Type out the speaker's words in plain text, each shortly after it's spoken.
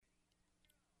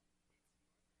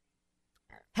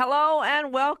Hello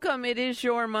and welcome. It is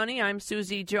Your Money. I'm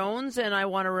Susie Jones, and I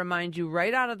want to remind you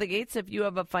right out of the gates, if you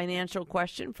have a financial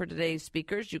question for today's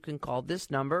speakers, you can call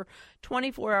this number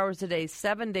 24 hours a day,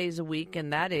 7 days a week,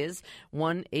 and that is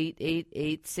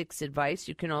 1-888-6-ADVICE.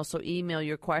 You can also email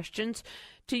your questions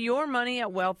to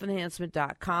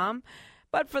yourmoney@wealthenhancement.com.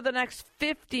 But for the next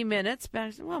 50 minutes,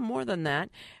 well, more than that,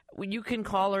 you can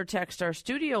call or text our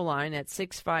studio line at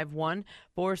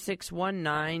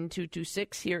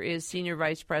 651-461-9226. Here is Senior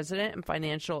Vice President and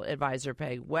Financial Advisor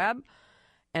Peg Webb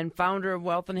and founder of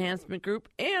Wealth Enhancement Group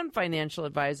and financial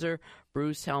advisor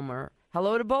Bruce Helmer.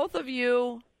 Hello to both of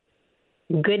you.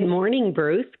 Good morning,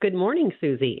 Bruce. Good morning,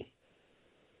 Susie.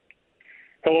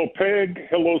 Hello, Peg.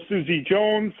 Hello, Susie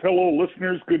Jones. Hello,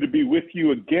 listeners. Good to be with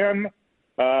you again.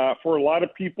 For a lot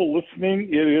of people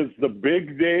listening, it is the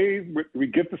big day. We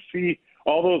get to see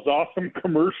all those awesome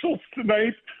commercials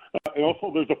tonight. And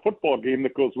also, there's a football game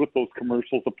that goes with those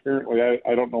commercials. Apparently,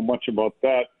 I don't know much about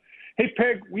that. Hey,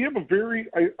 Peg, we have a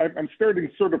I'm starting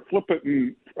to sort of flip it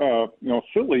and,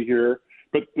 silly here.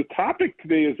 But the topic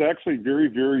today is actually very,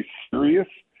 very serious.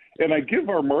 And I give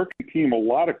our marketing team a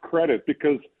lot of credit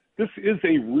because this is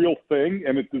a real thing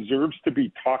and it deserves to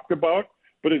be talked about.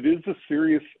 But it is a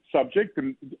serious subject,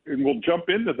 and we'll jump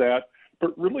into that.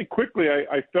 But really quickly,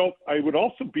 I felt I would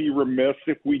also be remiss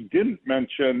if we didn't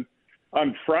mention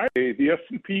on Friday the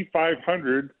S&P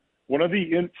 500, one of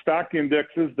the stock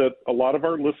indexes that a lot of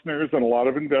our listeners and a lot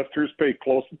of investors pay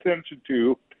close attention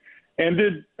to,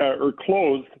 ended or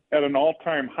closed at an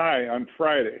all-time high on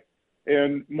Friday.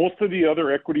 And most of the other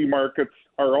equity markets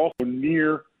are also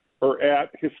near or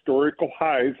at historical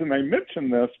highs. And I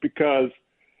mention this because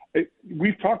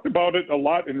we've talked about it a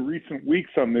lot in recent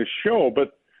weeks on this show,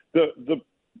 but the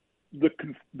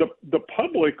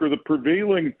public or the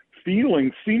prevailing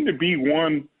feeling seemed to be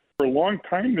one for a long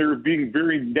time there being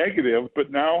very negative,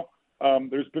 but now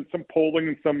there's been some polling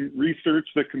and some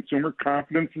research that consumer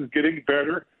confidence is getting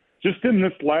better. Just in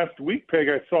this last week, Peg,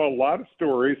 I saw a lot of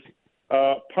stories,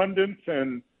 pundits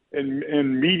and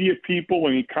media people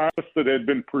and economists that had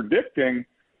been predicting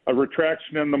a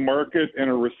retraction in the market and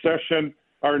a recession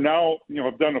are now,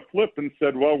 have done a flip and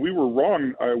said, well, we were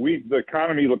wrong. The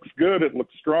economy looks good. It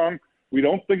looks strong. We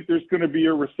don't think there's going to be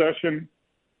a recession.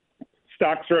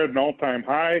 Stocks are at an all-time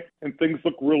high, and things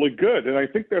look really good. And I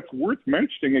think that's worth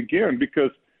mentioning again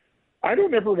because I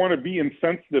don't ever want to be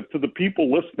insensitive to the people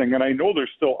listening, and I know they're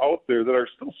still out there that are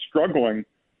still struggling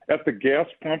at the gas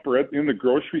pump or in the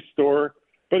grocery store.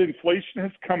 But inflation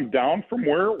has come down from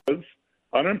where it was.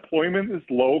 Unemployment is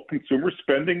low, consumer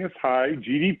spending is high,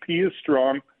 GDP is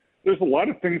strong. There's a lot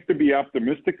of things to be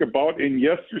optimistic about, and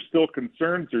yes, there's still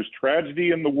concerns. There's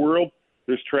tragedy in the world.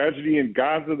 There's tragedy in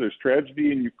Gaza. There's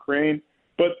tragedy in Ukraine.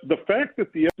 But the fact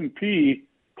that the S&P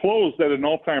closed at an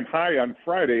all-time high on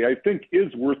Friday, I think,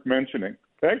 is worth mentioning.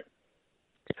 Okay?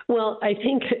 Well, I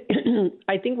think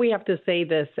we have to say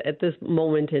this at this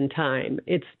moment in time.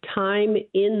 It's time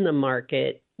in the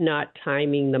market, not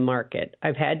timing the market.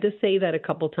 I've had to say that a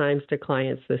couple times to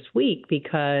clients this week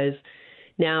because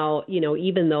now,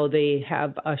 even though they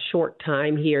have a short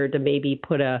time here to maybe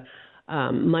put a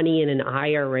money in an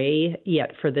IRA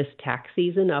yet for this tax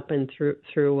season up and through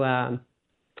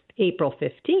April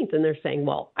 15th, and they're saying,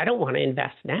 well, I don't want to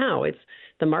invest now.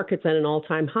 The market's at an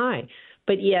all-time high.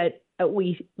 But yet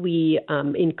we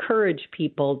encourage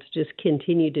people to just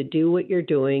continue to do what you're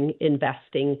doing,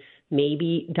 investing,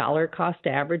 maybe dollar cost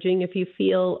averaging if you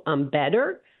feel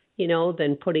better,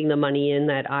 than putting the money in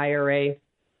that IRA.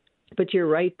 But you're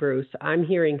right, Bruce. I'm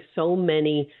hearing so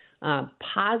many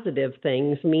positive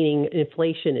things, meaning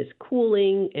inflation is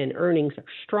cooling and earnings are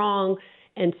strong.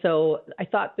 And so I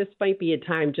thought this might be a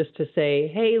time just to say,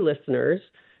 hey, listeners,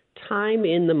 time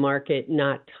in the market,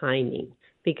 not timing.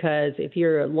 Because if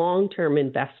you're a long-term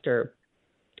investor,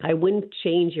 I wouldn't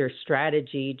change your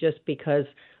strategy just because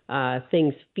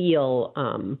things feel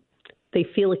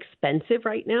expensive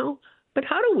right now. But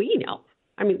how do we know?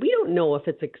 I mean, we don't know if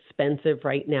it's expensive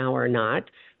right now or not.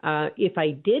 If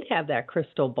I did have that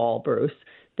crystal ball, Bruce,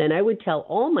 then I would tell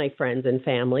all my friends and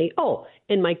family,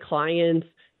 and my clients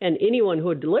and anyone who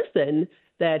would listen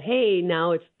that, hey,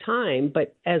 now it's time.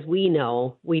 But as we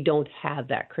know, we don't have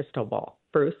that crystal ball.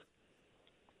 Bruce?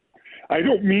 I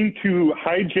don't mean to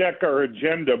hijack our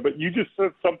agenda, but you just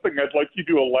said something I'd like you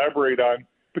to elaborate on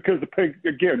because,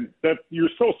 again, that you're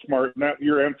so smart, and that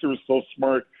your answer is so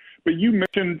smart. But you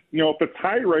mentioned, if it's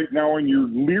high right now and you're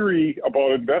leery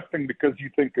about investing because you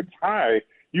think it's high,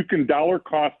 you can dollar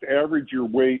cost average your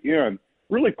way in.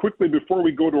 Really quickly, before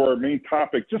we go to our main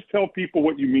topic, just tell people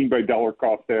what you mean by dollar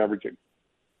cost averaging.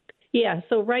 Yeah,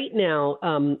 so right now,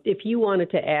 if you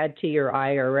wanted to add to your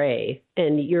IRA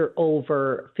and you're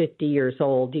over 50 years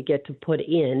old, you get to put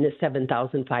in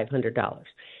 $7,500.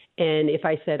 And if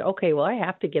I said, okay, well, I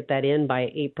have to get that in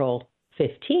by April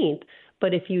 15th,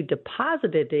 but if you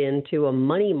deposit it into a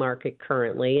money market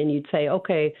currently and you'd say,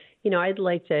 okay, I'd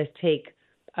like to take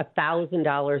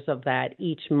 $1,000 of that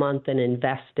each month and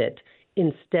invest it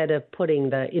instead of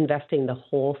investing the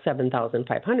whole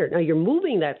 $7,500. Now you're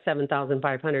moving that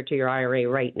 $7,500 to your IRA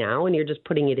right now, and you're just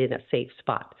putting it in a safe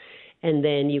spot, and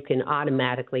then you can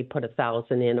automatically put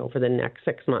 $1,000 in over the next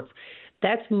 6 months.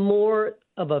 That's more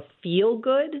of a feel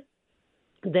good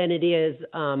than it is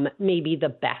maybe the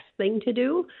best thing to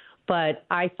do, but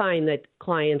I find that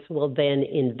clients will then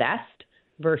invest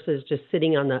versus just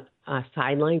sitting on the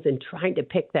sidelines and trying to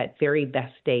pick that very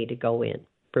best day to go in.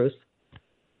 Bruce?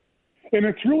 And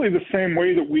it's really the same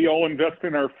way that we all invest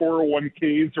in our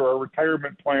 401ks or our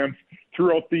retirement plans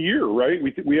throughout the year, right?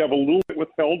 We have a little bit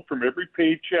withheld from every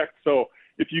paycheck. So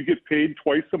if you get paid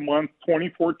twice a month,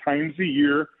 24 times a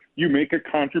year, you make a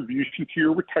contribution to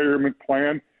your retirement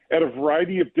plan at a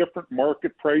variety of different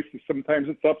market prices. Sometimes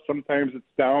it's up, sometimes it's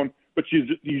down, but you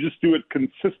just do it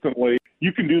consistently.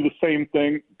 You can do the same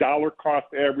thing, dollar cost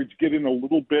average, get in a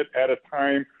little bit at a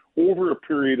time over a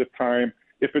period of time.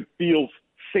 If it feels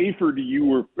safer to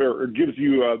you or gives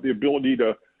you the ability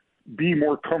to be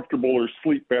more comfortable or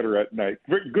sleep better at night.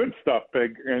 Very good stuff,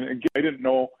 Peg. And again, I didn't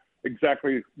know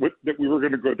exactly that we were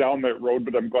going to go down that road,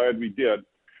 but I'm glad we did.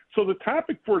 So the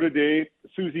topic for today,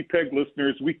 Susie, Peg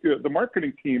listeners, the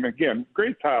marketing team, again,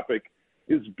 great topic,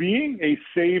 is being a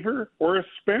saver or a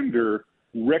spender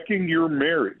wrecking your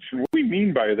marriage. And what do we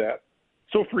mean by that?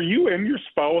 So for you and your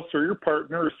spouse or your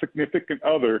partner or significant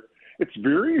other, it's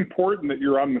very important that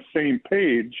you're on the same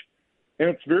page, and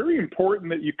it's very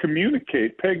important that you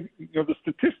communicate. Peg, the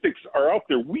statistics are out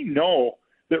there. We know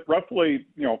that roughly,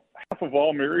 half of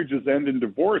all marriages end in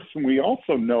divorce, and we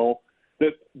also know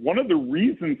that one of the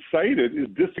reasons cited is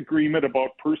disagreement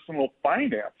about personal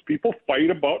finance. People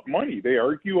fight about money. They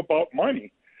argue about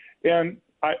money. And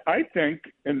I think,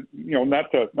 and not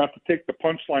to take the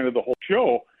punchline of the whole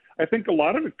show, I think a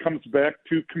lot of it comes back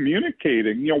to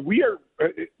communicating. We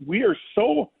are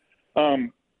so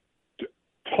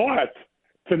taught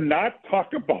to not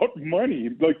talk about money.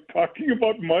 Like talking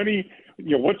about money,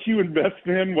 what you invest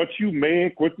in, what you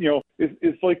make,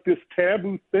 is like this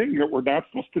taboo thing that we're not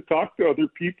supposed to talk to other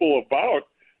people about.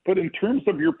 But in terms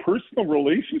of your personal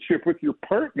relationship with your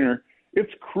partner,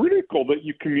 it's critical that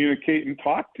you communicate and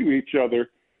talk to each other.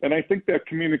 And I think that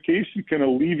communication can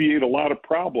alleviate a lot of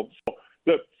problems.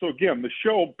 So again, the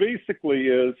show basically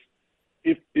is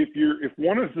if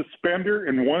one is a spender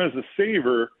and one is a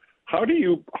saver, how do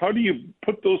you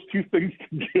put those two things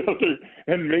together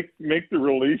and make the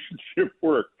relationship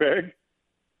work, Peg?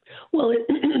 Well,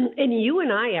 and you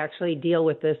and I actually deal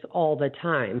with this all the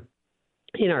time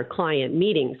in our client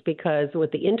meetings, because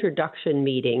with the introduction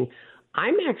meeting,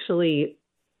 I'm actually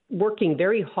working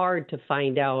very hard to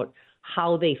find out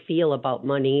how they feel about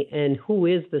money and who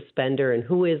is the spender and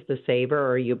who is the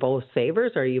saver. Are you both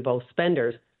savers or are you both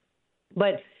spenders?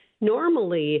 But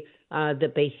normally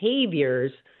the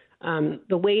behaviors,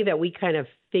 the way that we kind of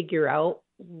figure out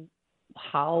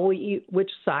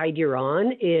which side you're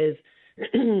on is,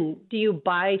 do you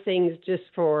buy things just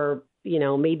for,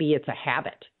 maybe it's a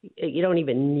habit. You don't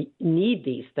even need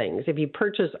these things. If you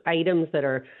purchase items that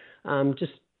are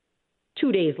just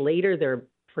 2 days later, they're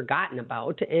forgotten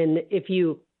about. And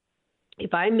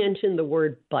if I mention the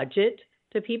word budget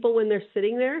to people when they're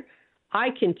sitting there, I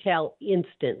can tell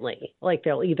instantly. Like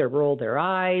they'll either roll their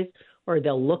eyes or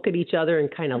they'll look at each other and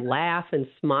kind of laugh and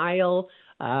smile.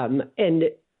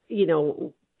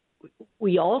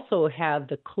 We also have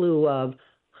the clue of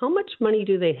how much money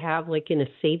do they have, like in a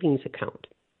savings account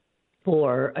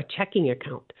or a checking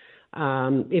account.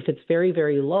 If it's very,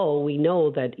 very low, we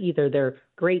know that either they're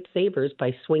great savers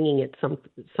by swinging it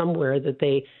somewhere that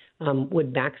they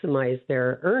would maximize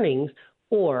their earnings,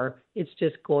 or it's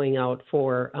just going out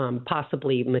for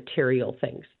possibly material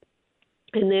things.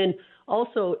 And then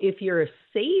also, if you're a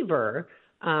saver,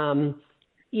 the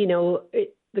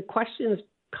questions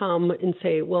come and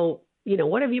say, well,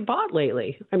 what have you bought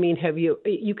lately? I mean,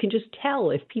 you can just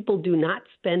tell if people do not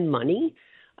spend money,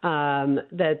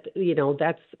 that,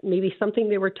 that's maybe something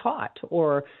they were taught,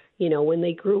 or, when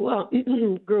they grew up,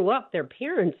 their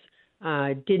parents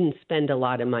didn't spend a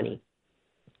lot of money.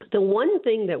 The one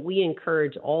thing that we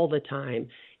encourage all the time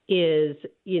is,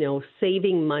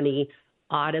 saving money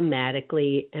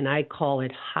automatically, and I call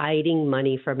it hiding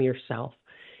money from yourself.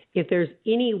 If there's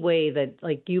any way that,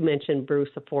 like you mentioned, Bruce,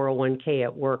 a 401k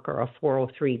at work or a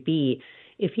 403b,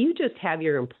 if you just have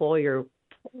your employer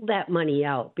pull that money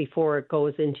out before it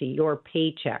goes into your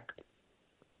paycheck,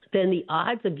 then the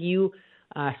odds of you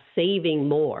saving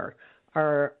more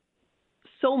are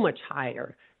so much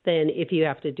higher than if you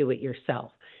have to do it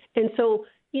yourself. And so,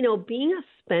 being a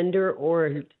spender or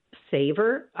a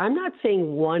saver, I'm not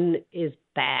saying one is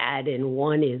bad and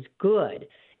one is good.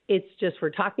 It's just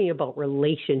we're talking about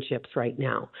relationships right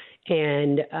now.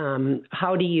 And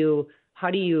how do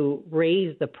you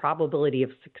raise the probability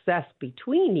of success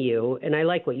between you? And I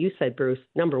like what you said, Bruce.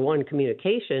 Number one,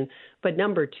 communication. But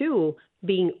number two,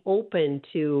 being open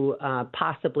to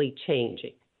possibly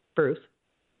changing. Bruce?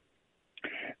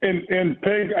 And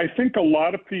Peg, I think a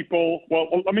lot of people, well,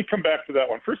 let me come back to that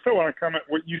one. First, I want to comment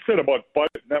what you said about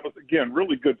budget. And that was, again,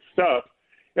 really good stuff.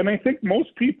 And I think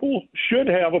most people should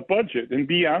have a budget and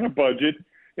be on a budget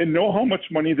and know how much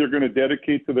money they're going to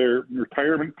dedicate to their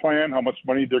retirement plan, how much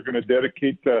money they're going to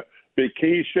dedicate to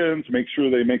vacations, make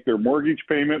sure they make their mortgage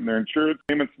payment and their insurance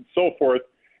payments and so forth.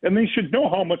 And they should know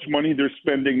how much money they're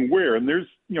spending where. And there's,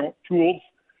 tools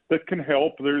that can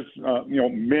help. There's,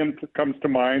 Mint comes to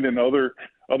mind and other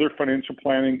financial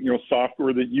planning,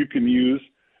 software that you can use.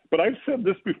 But I've said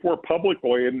this before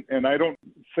publicly, and I don't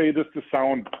say this to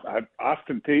sound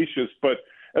ostentatious, but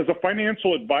as a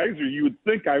financial advisor, you would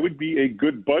think I would be a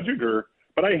good budgeter,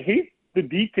 but I hate the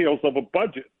details of a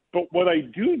budget. But what I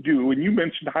do, and you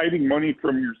mentioned hiding money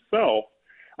from yourself,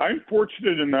 I'm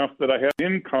fortunate enough that I have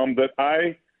income that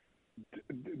I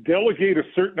delegate a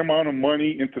certain amount of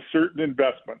money into certain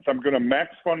investments. I'm going to max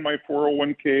fund my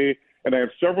 401k, and I have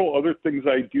several other things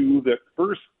I do that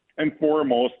first and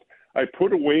foremost, I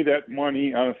put away that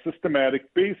money on a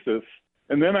systematic basis,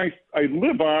 and then I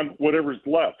live on whatever's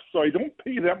left. So I don't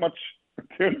pay that much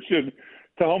attention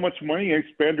to how much money I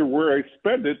spend or where I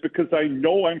spend it because I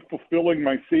know I'm fulfilling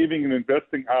my saving and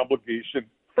investing obligation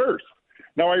first.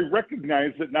 Now, I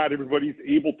recognize that not everybody's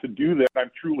able to do that.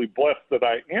 I'm truly blessed that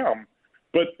I am,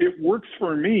 but it works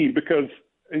for me because,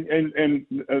 and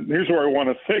here's where I want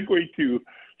to segue to,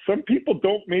 some people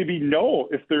don't maybe know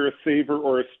if they're a saver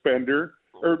or a spender,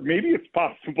 or maybe it's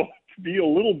possible to be a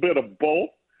little bit of both.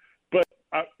 But,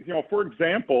 for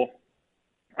example,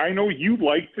 I know you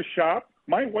like to shop.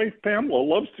 My wife, Pamela,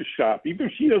 loves to shop. Even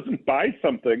if she doesn't buy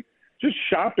something, just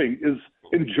shopping is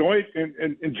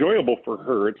enjoyable for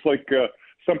her. It's like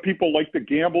some people like to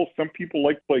gamble. Some people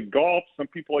like to play golf. Some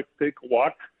people like to take a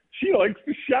walk. She likes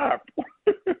to shop.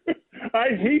 I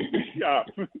hate to shop.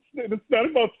 It's not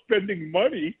about spending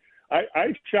money.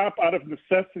 I shop out of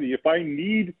necessity. If I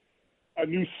need a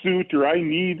new suit or I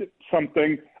need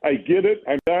something, I get it.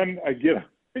 I'm done. I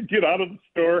get out of the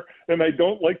store, and I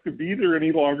don't like to be there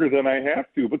any longer than I have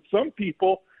to. But some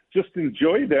people just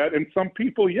enjoy that, and some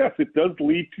people, yes, it does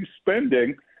lead to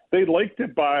spending. They like to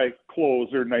buy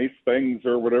clothes or nice things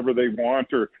or whatever they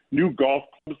want or new golf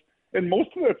clubs, and most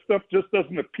of that stuff just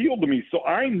doesn't appeal to me. So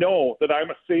I know that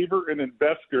I'm a saver and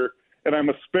investor, and I'm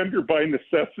a spender by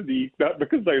necessity, not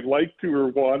because I like to or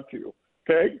want to.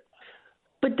 Okay?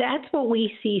 But that's what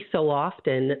we see so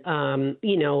often.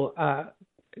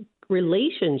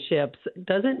 Relationships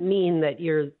doesn't mean that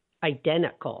you're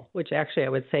identical, which actually I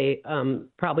would say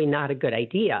probably not a good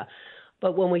idea.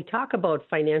 But when we talk about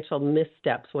financial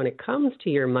missteps when it comes to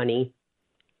your money,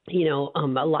 a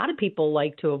lot of people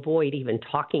like to avoid even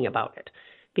talking about it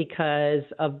because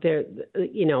of their,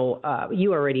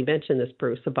 you already mentioned this,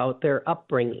 Bruce, about their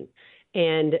upbringing.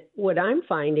 And what I'm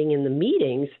finding in the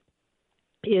meetings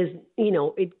is,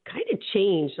 it kind of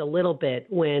changed a little bit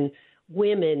when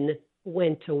women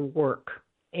went to work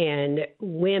and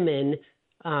women,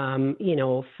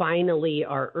 finally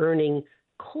are earning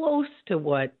close to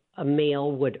what a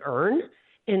male would earn.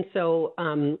 And so,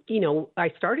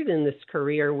 I started in this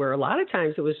career where a lot of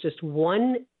times it was just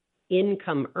one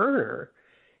income earner.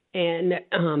 And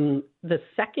the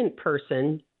second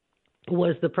person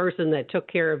was the person that took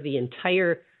care of the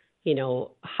entire,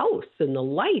 house and the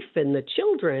life and the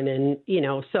children. And,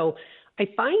 so I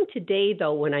find today,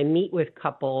 though, when I meet with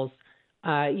couples,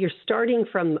 you're starting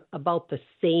from about the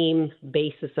same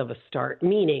basis of a start,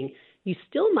 meaning you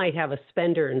still might have a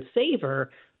spender and saver,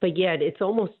 but yet it's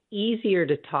almost easier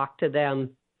to talk to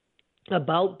them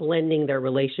about blending their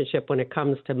relationship when it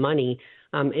comes to money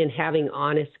and having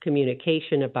honest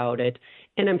communication about it.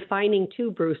 And I'm finding,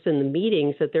 too, Bruce, in the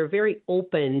meetings that they're very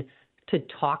open to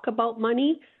talk about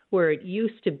money, where it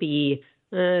used to be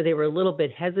they were a little bit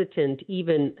hesitant,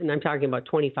 even, and I'm talking about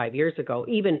 25 years ago,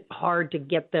 even hard to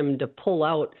get them to pull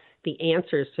out the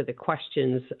answers to the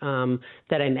questions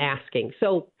that I'm asking.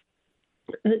 So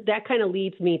that kind of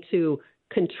leads me to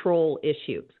control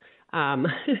issues.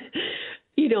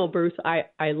 Bruce,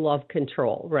 I love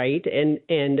control, right?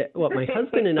 And what my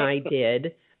husband and I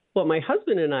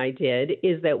did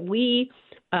is that we,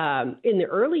 in the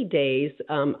early days,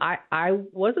 I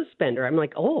was a spender. I'm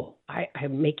like,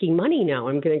 I'm making money now.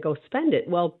 I'm going to go spend it.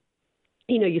 Well,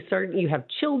 you have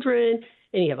children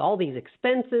and you have all these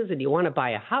expenses and you want to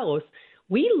buy a house.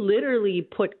 We literally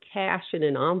put cash in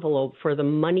an envelope for the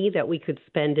money that we could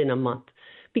spend in a month.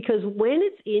 Because when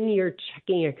it's in your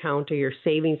checking account or your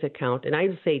savings account, and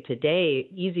I'd say today,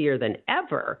 easier than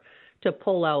ever to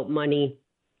pull out money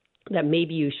that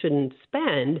maybe you shouldn't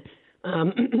spend,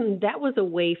 that was a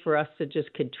way for us to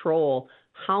just control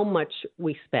how much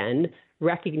we spend,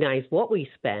 recognize what we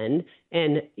spend,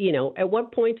 and, at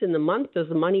what point in the month does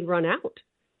the money run out?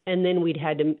 And then we'd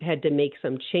had to make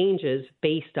some changes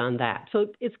based on that. So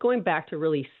it's going back to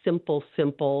really simple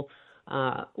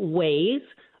ways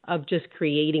of just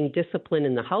creating discipline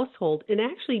in the household and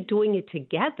actually doing it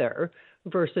together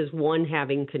versus one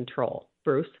having control.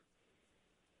 Bruce?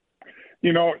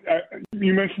 You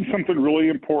mentioned something really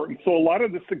important. So a lot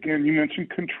of this, again, you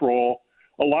mentioned control.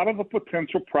 A lot of the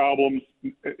potential problems,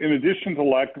 in addition to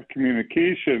lack of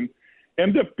communication,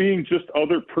 end up being just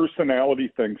other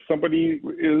personality things. Somebody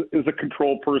is a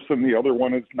control person, the other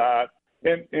one is not.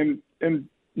 And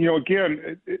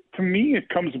again, to me, it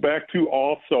comes back to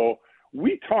also,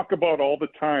 we talk about all the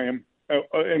time,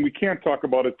 and we can't talk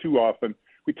about it too often.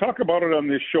 We talk about it on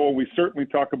this show. We certainly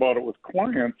talk about it with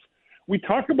clients. We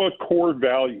talk about core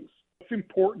values. What's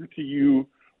important to you?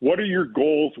 What are your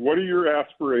goals? What are your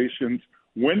aspirations?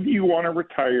 When do you want to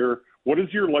retire? What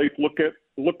does your life look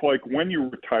like when you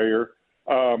retire?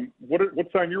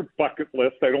 What's on your bucket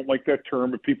list? I don't like that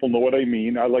term, but people know what I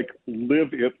mean. I like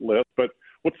live it list, but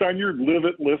what's on your live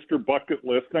it list or bucket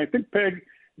list? And I think, Peg,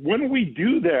 when we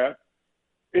do that,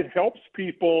 it helps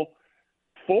people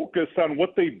focus on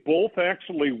what they both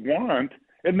actually want,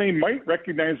 and they might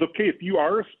recognize, okay, if you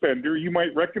are a spender, you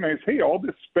might recognize, hey, all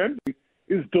this spending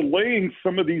is delaying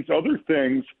some of these other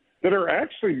things that are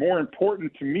actually more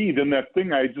important to me than that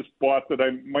thing I just bought that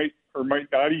I might or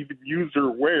might not even use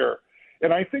or wear.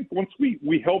 And I think once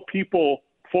we help people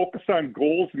focus on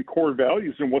goals and core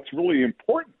values and what's really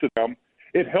important to them,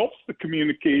 it helps the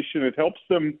communication, it helps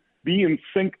them be in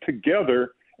sync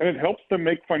together, and it helps them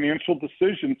make financial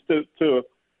decisions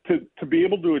to be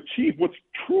able to achieve what's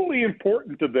truly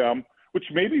important to them, which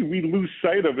maybe we lose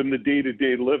sight of in the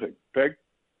day-to-day living. Peg?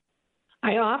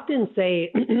 I often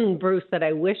say, Bruce, that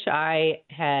I wish I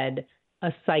had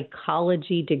a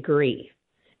psychology degree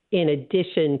in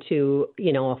addition to,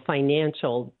 a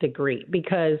financial degree,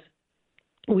 because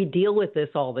we deal with this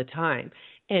all the time.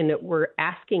 And we're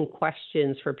asking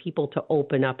questions for people to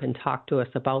open up and talk to us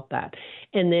about that.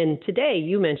 And then today,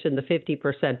 you mentioned the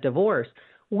 50% divorce.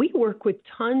 We work with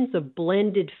tons of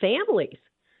blended families.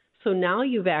 So now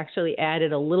you've actually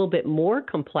added a little bit more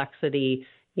complexity,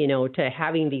 to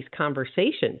having these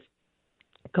conversations,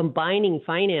 combining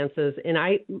finances. And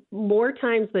more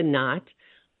times than not,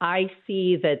 I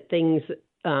see that things,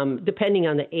 depending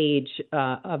on the age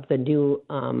of the new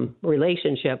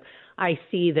relationship, I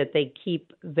see that they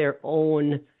keep their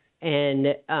own, and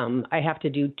I have to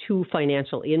do 2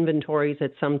 financial inventories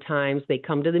at sometimes. They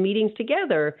come to the meetings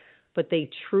together, but they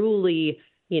truly,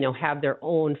 have their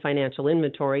own financial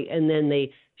inventory, and then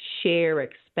they share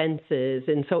expenses.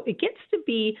 And so it gets to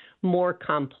be more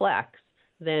complex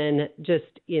than just,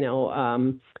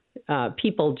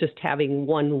 people just having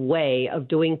one way of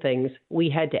doing things. We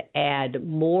had to add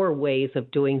more ways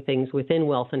of doing things within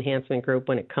Wealth Enhancement Group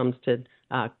when it comes to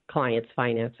clients'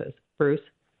 finances. Bruce?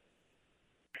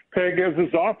 Peg, as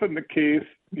is often the case,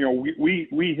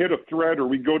 we hit a thread or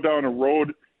we go down a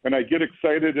road and I get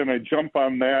excited and I jump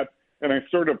on that and I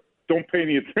sort of don't pay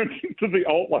any attention to the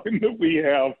outline that we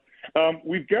have.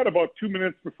 We've got about 2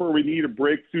 minutes before we need a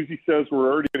break. Susie says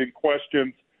we're already getting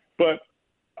questions, but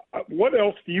what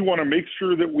else do you want to make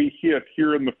sure that we hit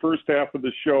here in the first half of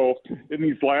the show in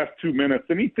these last 2 minutes?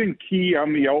 Anything key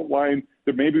on the outline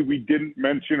that maybe we didn't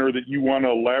mention or that you want to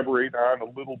elaborate on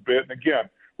a little bit? And again,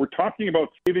 we're talking about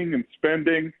saving and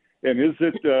spending, and is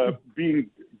it being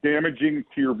damaging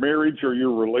to your marriage or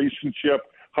your relationship?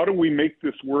 How do we make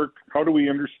this work? How do we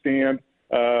understand?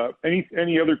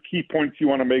 Any other key points you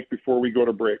want to make before we go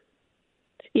to break?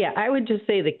 Yeah, I would just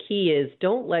say the key is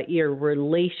don't let your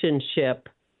relationship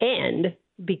end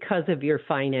because of your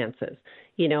finances.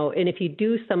 And if you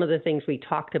do some of the things we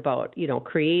talked about,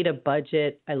 create a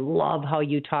budget. I love how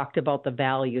you talked about the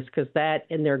values, because that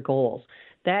and their goals,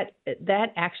 that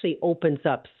actually opens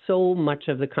up so much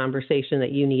of the conversation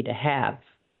that you need to have.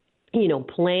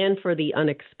 Plan for the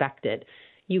unexpected.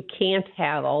 You can't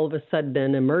have all of a sudden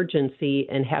an emergency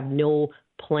and have no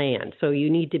plan. So you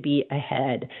need to be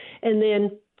ahead. And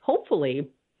then hopefully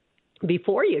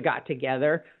before you got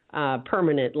together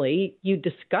permanently, you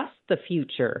discussed the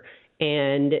future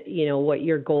and, what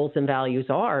your goals and values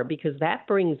are, because that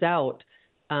brings out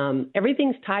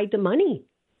everything's tied to money.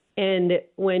 And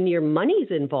when your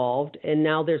money's involved and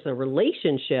now there's a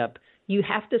relationship, you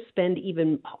have to spend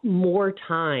even more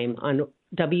time on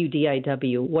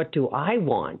WDIW, what do I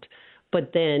want?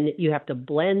 But then you have to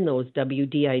blend those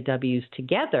WDIWs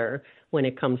together when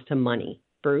it comes to money.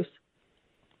 Bruce?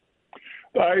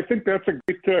 I think that's a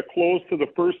great close to the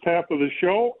first half of the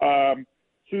show.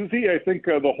 Susie, I think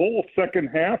the whole second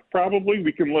half, probably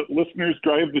we can let listeners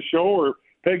drive the show. Or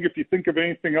Peg, if you think of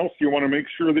anything else you want to make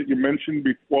sure that you mention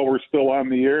while we're still on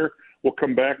the air, we'll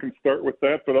come back and start with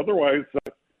that. But otherwise,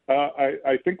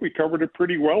 I think we covered it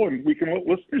pretty well, and we can let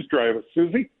listeners drive it.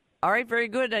 Susie? All right, very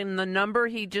good. And the number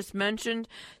he just mentioned,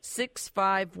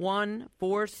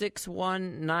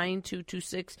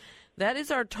 651-461-9226, that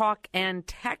is our talk and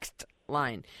text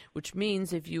line, which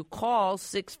means if you call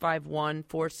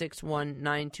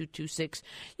 651-461-9226,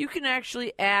 you can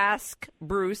actually ask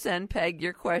Bruce and Peg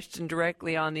your question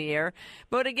directly on the air.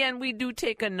 But again, we do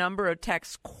take a number of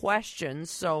text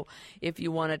questions, so if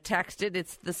you want to text it,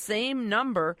 it's the same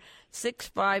number,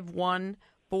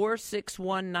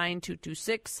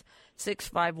 651-461-9226,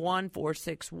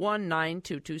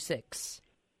 651-461-9226.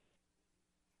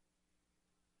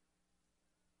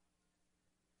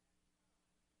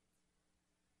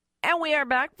 And we are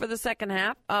back for the second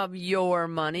half of Your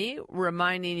Money,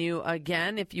 reminding you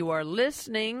again, if you are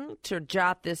listening, to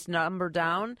jot this number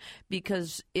down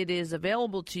because it is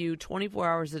available to you 24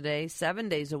 hours a day, 7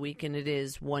 days a week, and it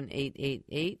is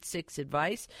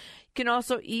 1-888-6-ADVICE. You can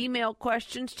also email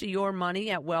questions to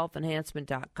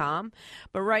yourmoney@wealthenhancement.com.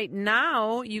 But right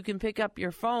now, you can pick up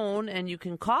your phone and you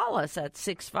can call us at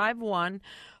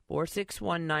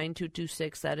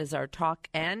 651-461-9226. That is our talk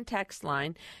and text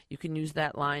line. You can use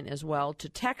that line as well to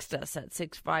text us at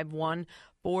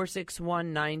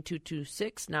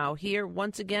 651-461-9226. Now here,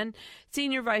 once again,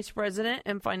 Senior Vice President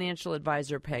and Financial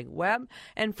Advisor Peg Webb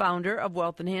and founder of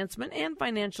Wealth Enhancement and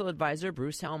Financial Advisor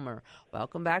Bruce Helmer.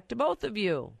 Welcome back to both of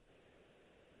you.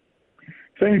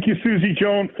 Thank you, Susie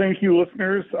Jones. Thank you,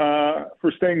 listeners,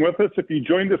 for staying with us. If you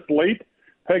joined us late,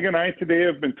 Peg and I today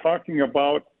have been talking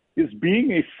about, is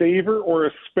being a saver or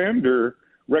a spender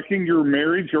wrecking your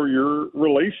marriage or your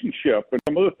relationship? And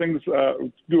some of the things,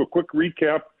 do a quick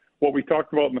recap, what we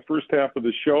talked about in the first half of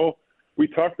the show. We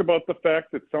talked about the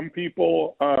fact that some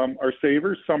people are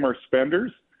savers, some are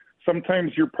spenders.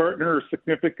 Sometimes your partner or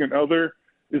significant other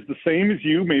is the same as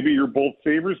you. Maybe you're both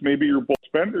savers, maybe you're both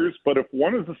spenders, but if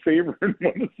one is a saver and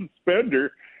one is a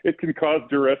spender, it can cause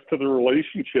duress to the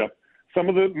relationship. Some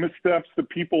of the missteps that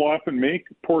people often make,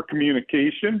 poor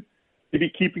communication, maybe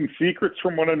keeping secrets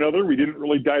from one another. We didn't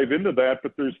really dive into that,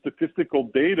 but there's statistical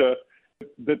data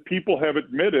that people have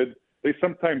admitted they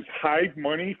sometimes hide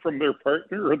money from their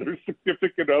partner or their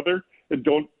significant other and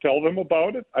don't tell them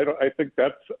about it. I think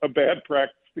that's a bad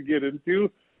practice to get into.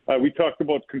 We talked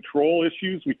about control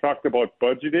issues. We talked about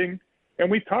budgeting. And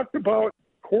we talked about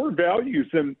core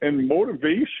values and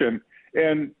motivation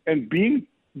and being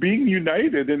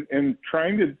united and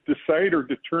trying to decide or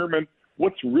determine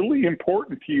what's really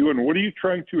important to you and what are you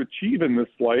trying to achieve in this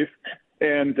life,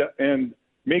 and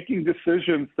making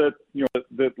decisions that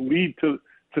that lead to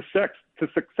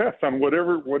success on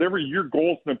whatever your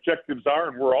goals and objectives are.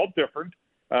 And we're all different,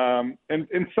 and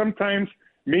sometimes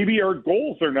maybe our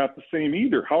goals are not the same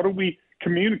either. How do we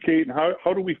communicate and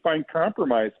how do we find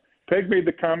compromise? Peg made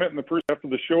the comment in the first half of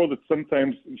the show that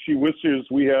sometimes she wishes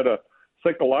we had a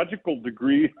psychological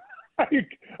degree. I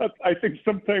think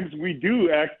sometimes we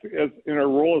do act as in our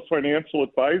role as financial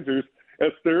advisors,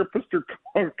 as therapists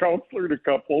or counselor to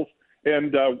couples.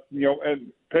 And and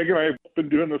Peg and I have been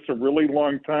doing this a really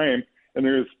long time, and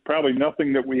there's probably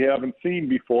nothing that we haven't seen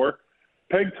before.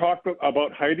 Peg talked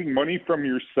about hiding money from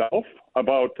yourself,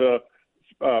 about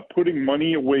putting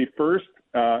money away first,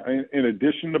 in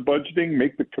addition to budgeting,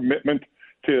 make the commitment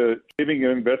to saving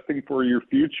and investing for your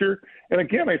future. And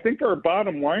again, I think our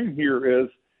bottom line here is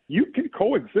you can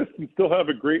coexist and still have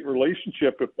a great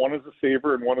relationship if one is a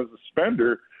saver and one is a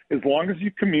spender, as long as you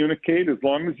communicate, as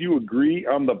long as you agree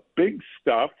on the big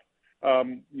stuff,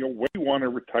 when you want to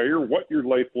retire, what your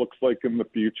life looks like in the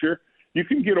future. You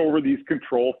can get over these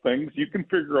control things. You can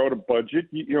figure out a budget.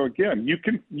 We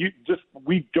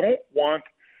don't want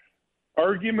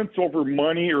arguments over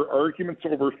money or arguments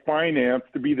over finance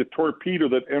to be the torpedo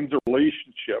that ends a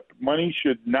relationship. Money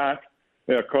should not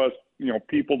cause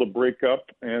people to break up,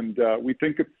 and we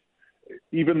think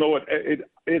even though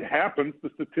it happens, the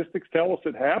statistics tell us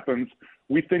it happens.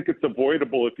 We think it's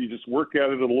avoidable if you just work at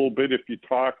it a little bit, if you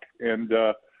talk. And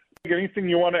anything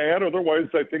you want to add? Otherwise,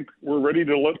 I think we're ready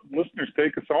to let listeners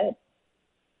take us home.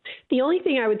 The only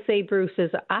thing I would say, Bruce, is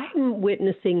I'm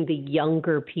witnessing the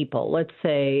younger people, let's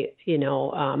say,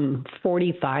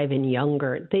 45 and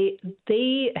younger.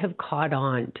 They have caught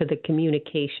on to the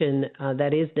communication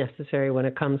that is necessary when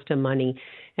it comes to money.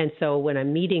 And so when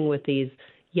I'm meeting with these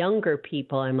younger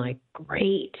people, I'm like,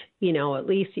 great, at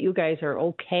least you guys are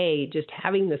okay just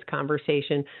having this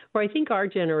conversation. Where I think our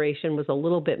generation was a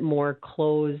little bit more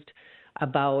closed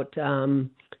about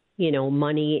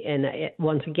money. And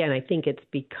once again, I think it's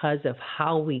because of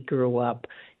how we grew up.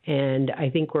 And I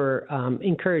think we're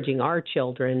encouraging our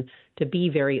children to be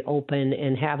very open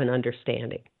and have an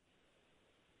understanding.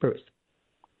 Bruce.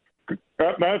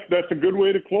 That's a good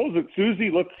way to close it.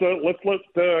 Susie, let's let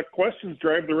questions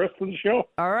drive the rest of the show.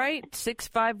 All right,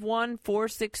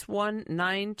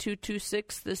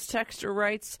 651-461-9226. This texter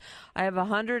writes, I have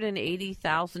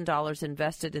 $180,000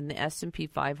 invested in the S&P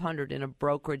 500 in a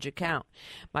brokerage account.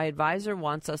 My advisor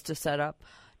wants us to set up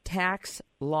tax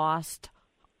loss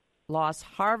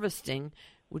harvesting,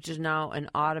 which is now an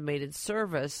automated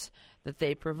service that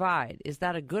they provide. Is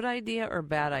that a good idea or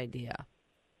bad idea?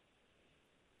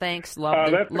 Thanks.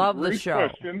 Love the show.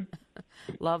 Question.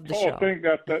 Love the show.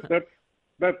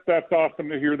 That's awesome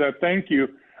to hear that. Thank you.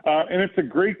 And it's a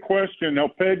great question. Now,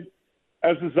 Peg,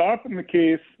 as is often the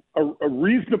case, a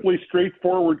reasonably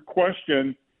straightforward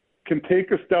question can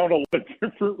take us down a lot of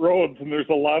different roads, and there's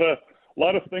a lot of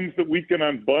things that we can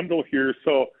unbundle here.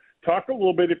 So, talk a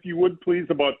little bit, if you would, please,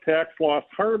 about tax loss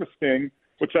harvesting,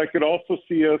 which I could also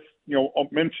see us,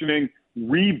 mentioning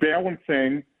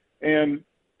rebalancing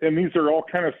and these are all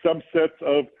kind of subsets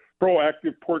of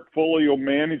proactive portfolio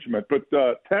management. But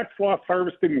tax loss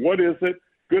harvesting, what is it?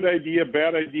 Good idea,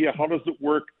 bad idea? How does it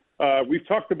work? We've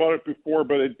talked about it before,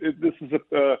 but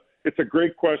it's a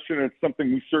great question, and it's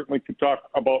something we certainly could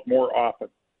talk about more often.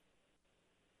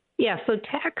 Yeah, so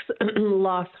tax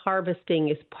loss harvesting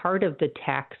is part of the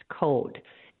tax code,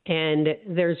 and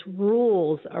there's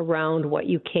rules around what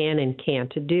you can and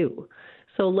can't do.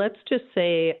 So let's just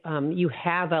say you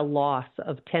have a loss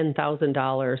of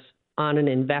 $10,000 on an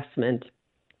investment,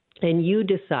 and you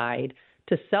decide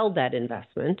to sell that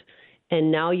investment,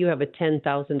 and now you have a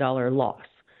 $10,000 loss.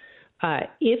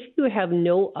 If you have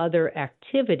no other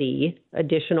activity,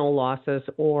 additional losses,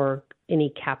 or any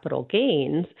capital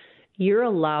gains, you're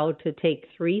allowed to take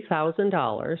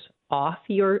 $3,000 off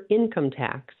your income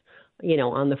tax,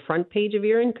 on the front page of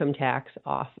your income tax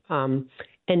off,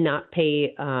 and not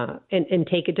pay and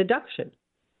take a deduction.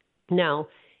 Now,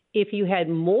 if you had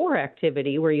more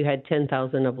activity where you had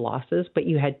 10,000 of losses, but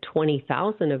you had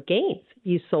 20,000 of gains,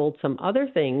 you sold some other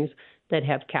things that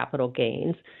have capital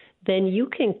gains, then you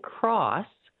can cross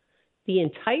the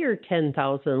entire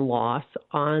 10,000 loss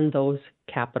on those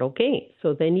capital gains.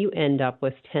 So then you end up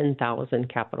with 10,000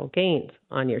 capital gains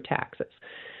on your taxes.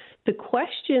 The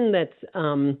question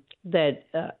that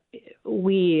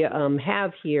we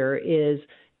have here is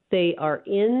they are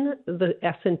in the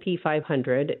S&P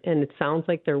 500, and it sounds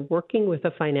like they're working with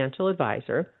a financial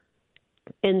advisor,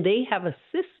 and they have a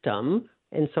system,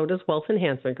 and so does Wealth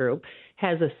Enhancement Group,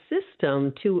 has a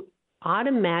system to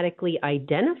automatically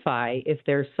identify if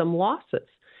there's some losses.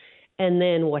 And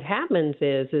then what happens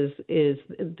is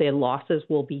the losses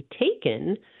will be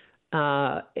taken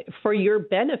for your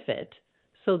benefit,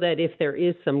 so that if there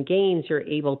is some gains, you're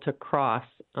able to cross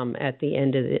at the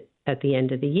end of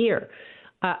the year.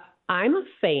 I'm a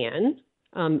fan.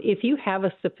 If you have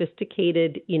a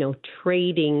sophisticated,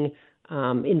 trading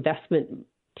investment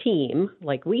team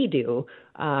like we do,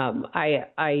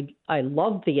 I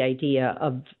love the idea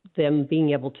of them being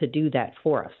able to do that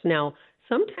for us. Now,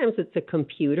 sometimes it's a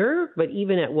computer, but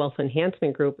even at Wealth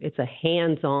Enhancement Group, it's a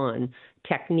hands-on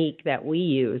technique that we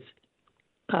use,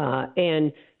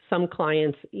 and some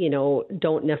clients,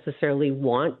 don't necessarily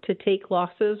want to take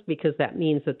losses because that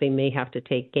means that they may have to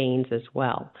take gains as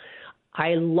well.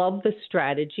 I love the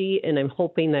strategy, and I'm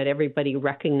hoping that everybody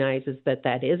recognizes that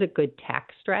that is a good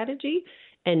tax strategy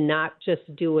and not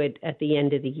just do it at the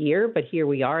end of the year, but here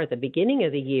we are at the beginning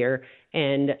of the year,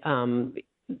 and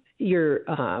your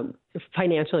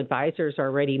financial advisors are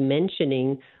already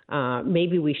mentioning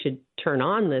maybe we should turn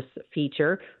on this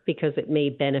feature because it may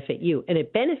benefit you. And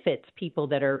it benefits people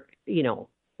that are,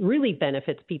 really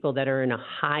benefits people that are in a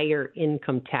higher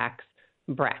income tax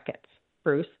brackets.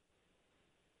 Bruce?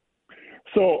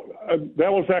 So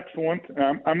that was excellent.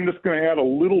 I'm just going to add a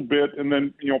little bit and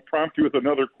then, prompt you with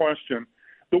another question.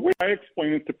 The way I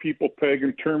explain it to people, Peg,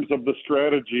 in terms of the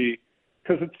strategy,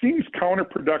 because it seems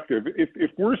counterproductive.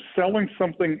 If we're selling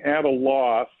something at a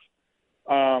loss,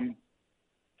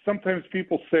 sometimes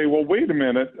people say, well, wait a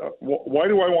minute, why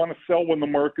do I want to sell when the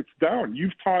market's down?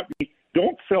 You've taught me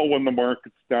don't sell when the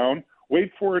market's down.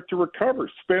 Wait for it to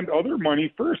recover. Spend other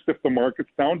money first. If the market's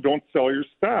down, don't sell your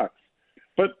stocks.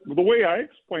 But the way I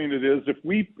explain it is if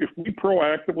we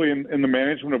proactively in the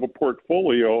management of a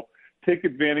portfolio take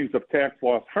advantage of tax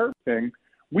loss harvesting,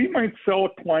 we might sell a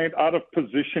client out of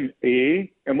position A,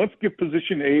 and let's give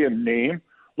position A a name.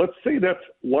 Let's say that's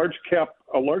a large cap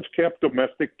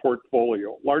domestic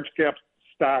portfolio, large cap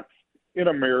stocks in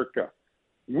America.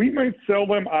 We might sell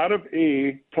them out of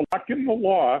A to lock in the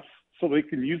loss so they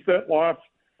can use that loss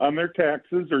on their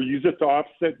taxes or use it to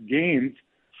offset gains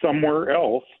somewhere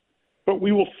else. But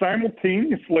we will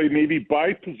simultaneously maybe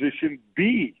buy position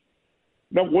B.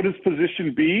 Now, what is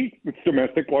position B? It's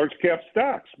domestic large cap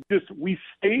stocks. We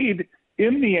stayed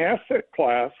in the asset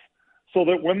class so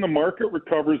that when the market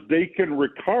recovers, they can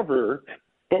recover,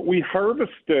 but we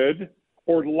harvested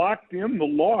or locked in the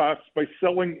loss by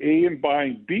selling A and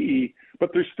buying B,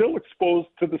 but they're still exposed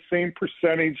to the same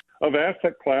percentage of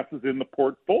asset classes in the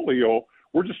portfolio.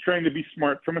 We're just trying to be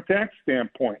smart from a tax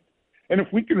standpoint. And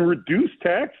if we can reduce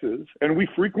taxes, and we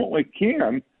frequently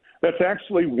can, that's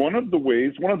actually one of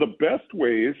the best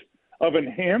ways of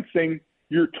enhancing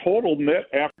your total net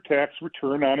after-tax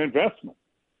return on investment.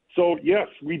 So, yes,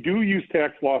 we do use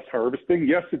tax loss harvesting.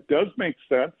 Yes, it does make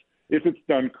sense if it's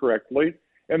done correctly.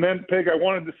 And then, Peg, I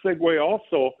wanted to segue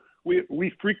also.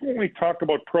 We frequently talk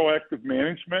about proactive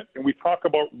management, and we talk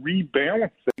about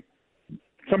rebalancing.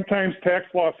 Sometimes tax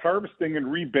loss harvesting and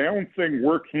rebalancing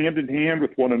work hand in hand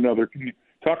with one another. Can you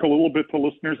talk a little bit to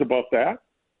listeners about that?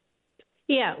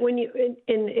 Yeah, when you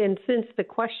and since the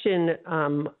question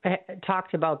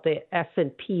talked about the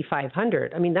S&P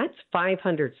 500, I mean that's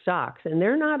 500 stocks, and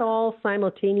they're not all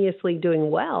simultaneously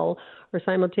doing well or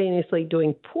simultaneously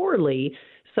doing poorly.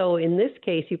 So in this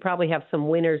case, you probably have some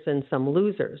winners and some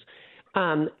losers.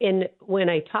 And when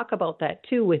I talk about that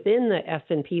too, within the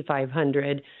S&P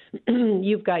 500,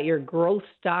 you've got your growth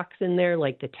stocks in there,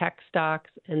 like the tech stocks,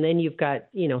 and then you've got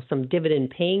some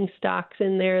dividend-paying stocks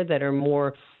in there that are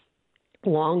more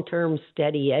long-term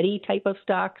steady Eddie type of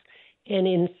stocks. And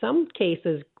in some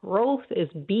cases, growth is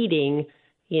beating,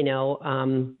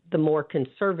 the more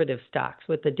conservative stocks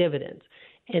with the dividends.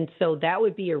 And so that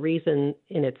would be a reason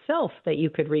in itself that you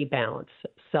could rebalance,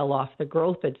 sell off the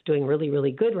growth that's doing really,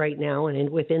 really good right now. And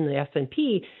within the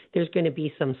S&P, there's going to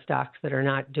be some stocks that are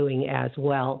not doing as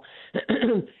well.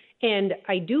 And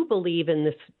I do believe in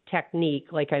this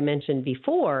technique, like I mentioned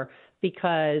before,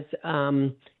 because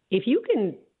if you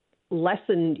can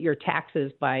lessen your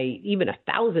taxes by even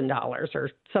 $1,000 or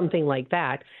something like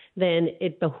that, then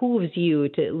it behooves you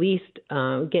to at least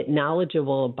get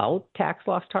knowledgeable about tax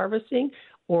loss harvesting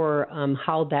or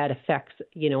how that affects,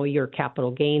 your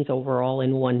capital gains overall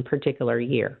in one particular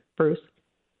year. Bruce?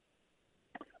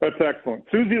 That's excellent.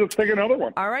 Susie, let's take another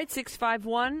one. All right,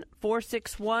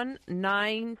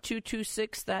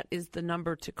 651-461-9226. That is the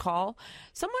number to call.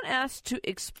 Someone asked to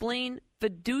explain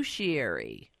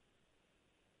fiduciary.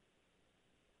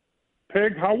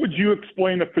 Peg, how would you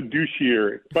explain a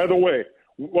fiduciary? By the way,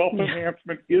 wealth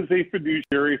enhancement is a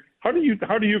fiduciary. How do you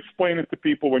explain it to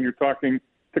people when you're talking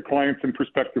to clients and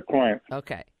prospective clients?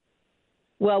 Okay.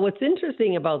 Well, what's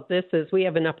interesting about this is we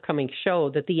have an upcoming show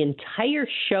that the entire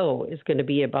show is going to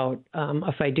be about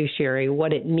a fiduciary,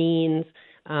 what it means.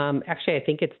 Actually, I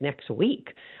think it's next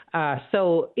week.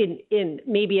 So in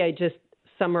maybe I just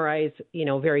summarize,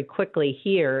 very quickly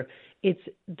here. It's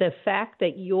the fact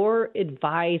that your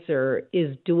advisor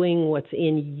is doing what's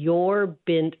in your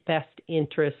best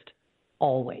interest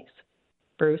always.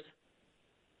 Bruce?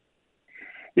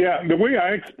 Yeah, the way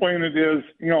I explain it is,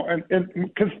 and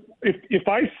because if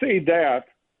I say that,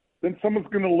 then someone's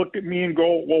going to look at me and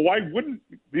go, well, why wouldn't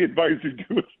the advisor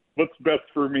do what's best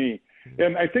for me?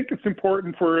 And I think it's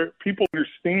important for people to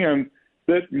understand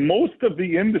that most of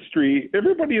the industry,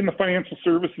 everybody in the financial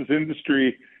services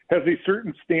industry has a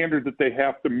certain standard that they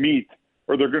have to meet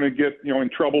or they're going to get, in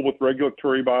trouble with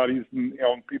regulatory bodies and,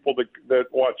 people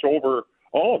that watch over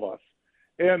all of us.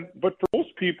 But for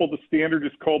most people, the standard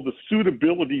is called the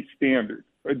suitability standard.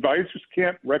 Advisors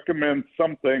can't recommend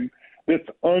something that's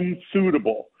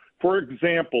unsuitable. For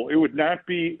example, it would not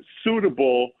be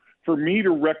suitable for me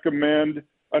to recommend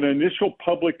an initial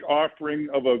public offering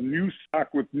of a new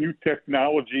stock with new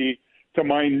technology to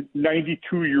my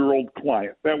 92-year-old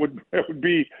client. That would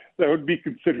be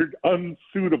considered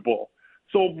unsuitable.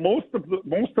 So most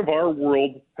of our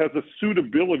world has a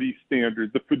suitability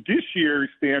standard. The fiduciary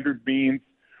standard means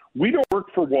we don't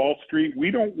work for Wall Street.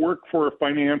 We don't work for a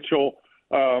financial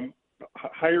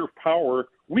higher power,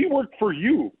 we work for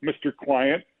you, Mr.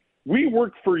 Client. We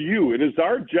work for you. It is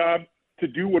our job to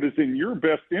do what is in your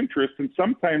best interest, and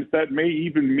sometimes that may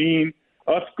even mean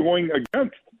us going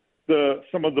against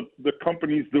some of the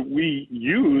companies that we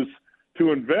use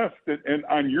to invest and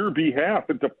on your behalf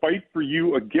and to fight for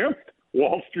you against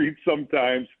Wall Street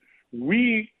sometimes.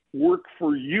 We work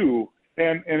for you.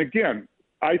 And again,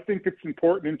 I think it's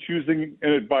important in choosing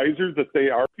an advisor that they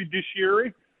are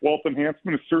fiduciary. Wealth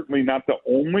Enhancement is certainly not the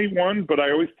only one, but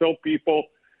I always tell people,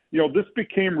 this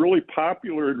became really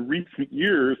popular in recent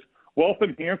years. Wealth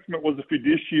Enhancement was a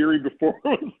fiduciary before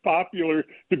it was popular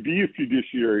to be a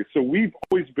fiduciary. So we've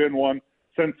always been one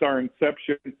since our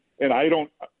inception, and I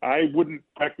wouldn't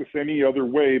practice any other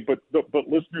way, but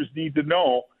listeners need to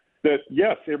know that,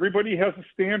 yes, everybody has a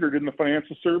standard in the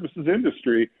financial services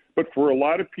industry, but for a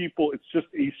lot of people, it's just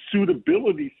a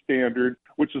suitability standard,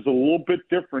 which is a little bit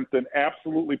different than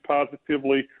absolutely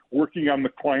positively working on the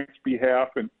client's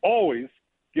behalf and always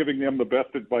giving them the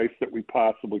best advice that we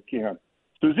possibly can.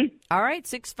 Susie? All right,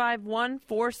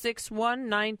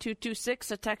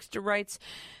 651-461-9226. A texter writes,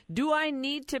 do I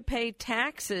need to pay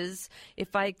taxes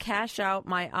if I cash out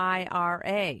my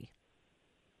IRA?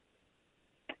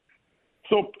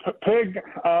 So, Peg,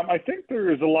 I think there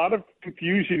is a lot of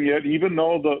confusion yet, even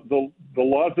though the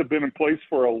laws have been in place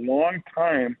for a long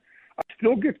time. I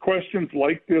still get questions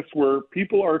like this where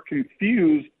people are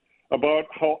confused about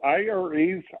how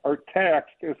IRAs are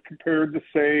taxed as compared to,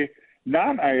 say,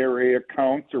 non-IRA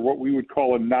accounts, or what we would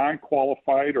call a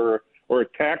non-qualified or a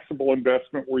taxable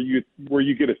investment where you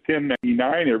get a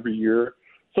 1099 every year.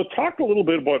 So talk a little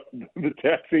bit about the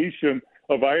taxation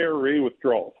of IRA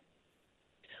withdrawals.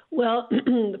 Well,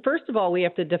 first of all, we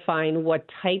have to define what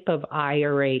type of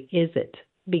IRA is it,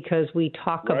 because we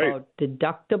talk about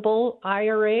deductible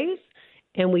IRAs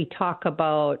and we talk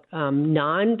about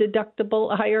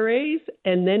non-deductible IRAs,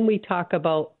 and then we talk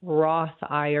about Roth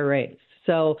IRAs.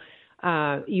 So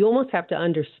you almost have to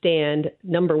understand,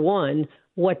 number one,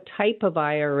 what type of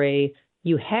IRA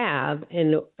you have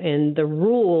and the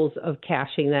rules of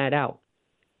cashing that out.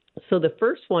 So the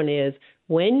first one is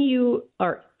when you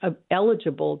are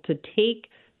eligible to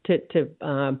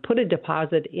put a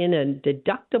deposit in a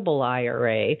deductible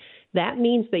IRA, that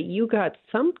means that you got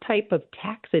some type of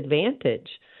tax advantage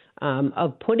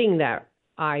of putting that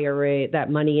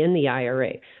money in the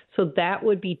IRA. So that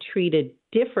would be treated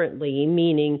differently,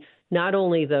 meaning not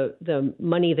only the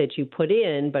money that you put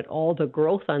in, but all the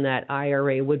growth on that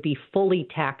IRA would be fully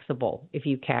taxable if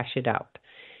you cash it out.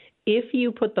 If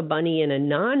you put the money in a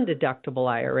non-deductible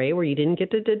IRA where you didn't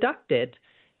get to deduct it,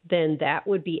 then that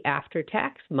would be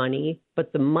after-tax money,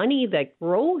 but the money that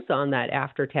grows on that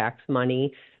after-tax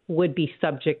money would be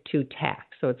subject to tax.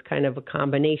 So it's kind of a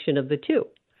combination of the two.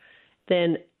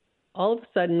 Then all of a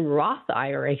sudden Roth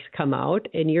IRAs come out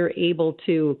and you're able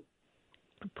to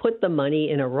put the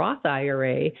money in a Roth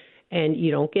IRA and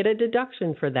you don't get a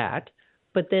deduction for that.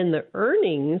 But then the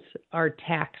earnings are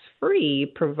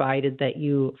tax-free provided that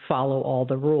you follow all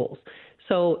the rules.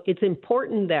 So it's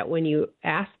important that when you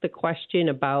ask the question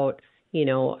about,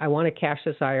 I want to cash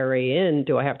this IRA in,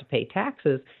 do I have to pay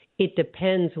taxes? It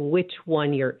depends which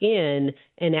one you're in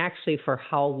and actually for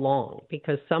how long,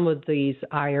 because some of these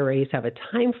IRAs have a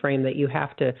time frame that you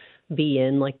have to be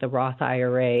in, like the Roth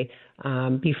IRA,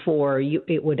 before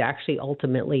it would actually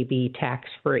ultimately be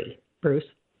tax-free. Bruce?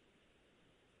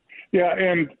 Yeah,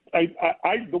 and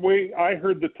the way I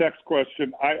heard the text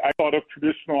question, I thought of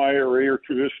traditional IRA or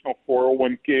traditional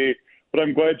 401k, but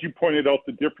I'm glad you pointed out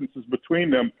the differences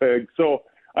between them, Peg. So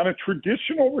on a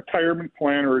traditional retirement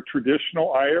plan or a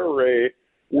traditional IRA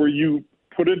where you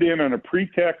put it in on a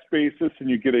pre-tax basis and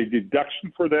you get a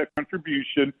deduction for that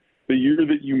contribution the year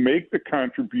that you make the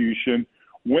contribution,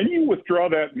 when you withdraw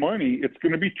that money, it's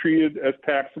going to be treated as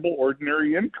taxable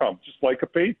ordinary income, just like a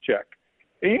paycheck.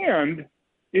 And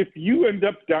if you end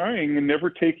up dying and never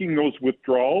taking those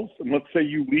withdrawals, and let's say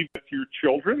you leave it to your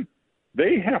children,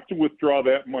 they have to withdraw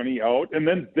that money out, and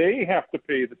then they have to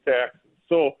pay the taxes.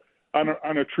 So on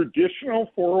a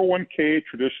traditional 401k,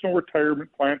 traditional retirement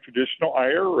plan, traditional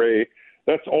IRA,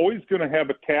 that's always going to have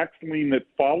a tax lien that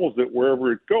follows it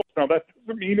wherever it goes. Now, that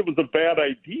doesn't mean it was a bad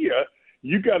idea.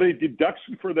 You got a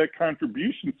deduction for that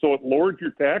contribution, so it lowered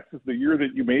your taxes the year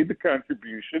that you made the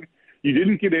contribution. You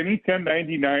didn't get any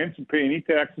 1099s and pay any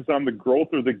taxes on the growth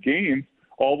or the gains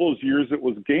all those years it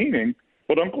was gaining.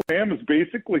 But Uncle Sam is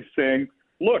basically saying,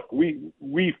 look, we'll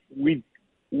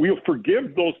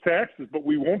forgive those taxes, but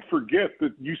we won't forget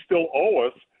that you still owe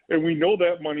us, and we know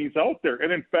that money's out there.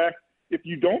 And in fact, if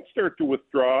you don't start to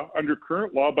withdraw under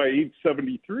current law by age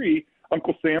 73,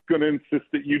 Uncle Sam's going to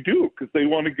insist that you do because they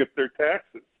want to get their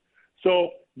taxes.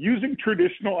 So using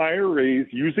traditional IRAs,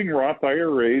 using Roth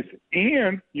IRAs,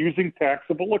 and using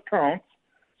taxable accounts,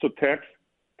 so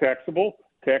taxable,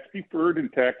 tax deferred,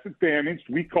 and tax advantaged.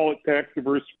 We call it tax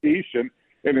diversification,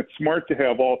 and it's smart to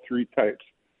have all three types.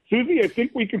 Susie, I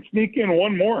think we can sneak in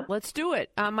one more. Let's do it.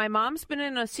 My mom's been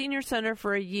in a senior center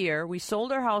for a year. We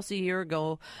sold our house a year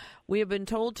ago. We have been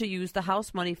told to use the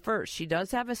house money first. She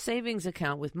does have a savings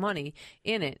account with money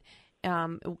in it.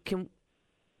 Can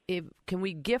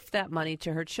we gift that money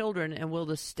to her children, and will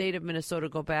the state of Minnesota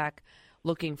go back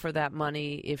looking for that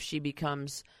money if she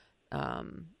becomes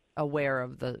aware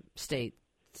of the state?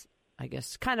 I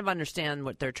guess kind of understand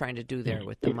what they're trying to do there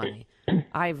with the money.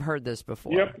 I've heard this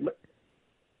before. Yep.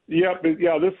 Yeah,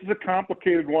 this is a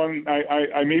complicated one.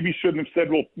 I maybe shouldn't have said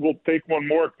we'll take one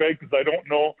more, Peg, because I don't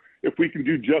know if we can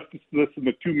do justice to this in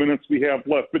the 2 minutes we have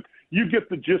left. But you get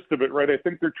the gist of it, right? I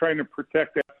think they're trying to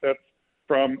protect assets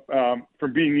from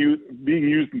being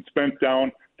used and spent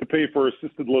down to pay for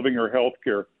assisted living or health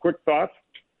care. Quick thoughts?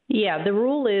 Yeah, the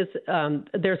rule is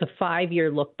there's a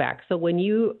 5-year look back. So when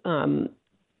you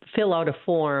fill out a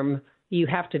form, you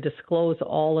have to disclose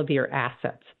all of your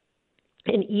assets.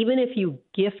 And even if you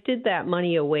gifted that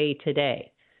money away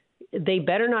today, they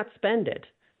better not spend it.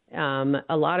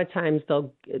 A lot of times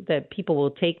that people will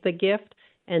take the gift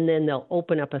and then they'll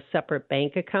open up a separate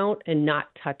bank account and not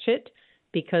touch it,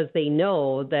 because they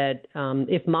know that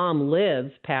if mom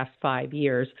lives past 5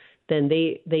 years, then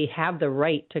they have the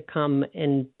right to come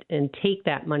and take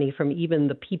that money from even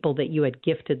the people that you had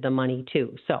gifted the money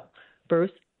to. So,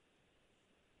 Bruce?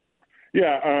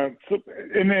 Yeah,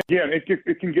 and then again, it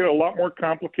can get a lot more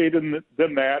complicated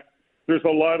than that. There's a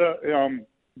lot of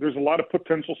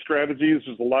potential strategies.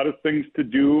 There's a lot of things to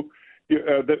do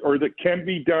that can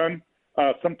be done.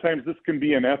 Sometimes this can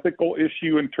be an ethical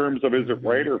issue in terms of is it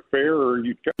right or fair, or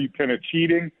you kind of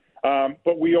cheating.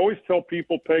 But we always tell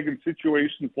people, Peg, in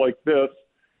situations like this,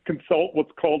 consult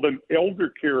what's called an elder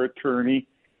care attorney.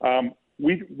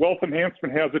 Wealth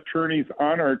Enhancement has attorneys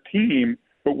on our team,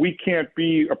 but we can't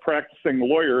be a practicing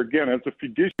lawyer. Again, as a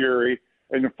fiduciary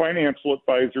and a financial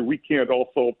advisor, we can't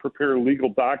also prepare legal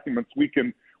documents. We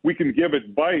can give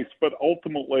advice, but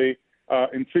ultimately,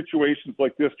 in situations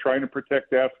like this, trying to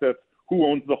protect assets, who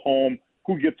owns the home,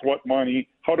 who gets what money,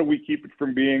 how do we keep it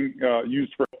from being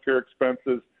used for healthcare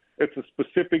expenses? It's a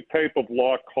specific type of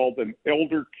law called an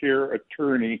elder care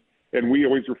attorney, and we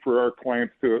always refer our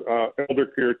clients to elder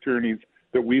care attorneys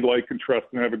that we like and trust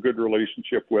and have a good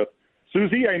relationship with.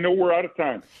 Susie, I know we're out of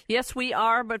time. Yes, we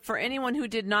are, but for anyone who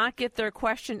did not get their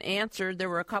question answered, there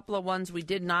were a couple of ones we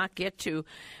did not get to.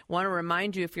 Want to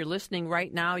remind you, if you're listening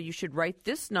right now, you should write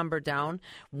this number down,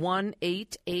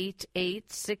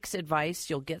 1-888-6-ADVICE.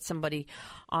 You'll get somebody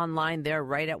online there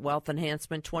right at Wealth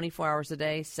Enhancement, 24 hours a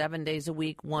day, 7 days a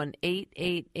week,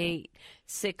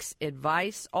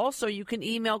 1-888-6-ADVICE. Also, you can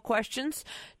email questions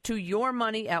to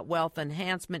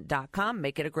yourmoney@wealthenhancement.com.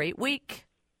 Make it a great week.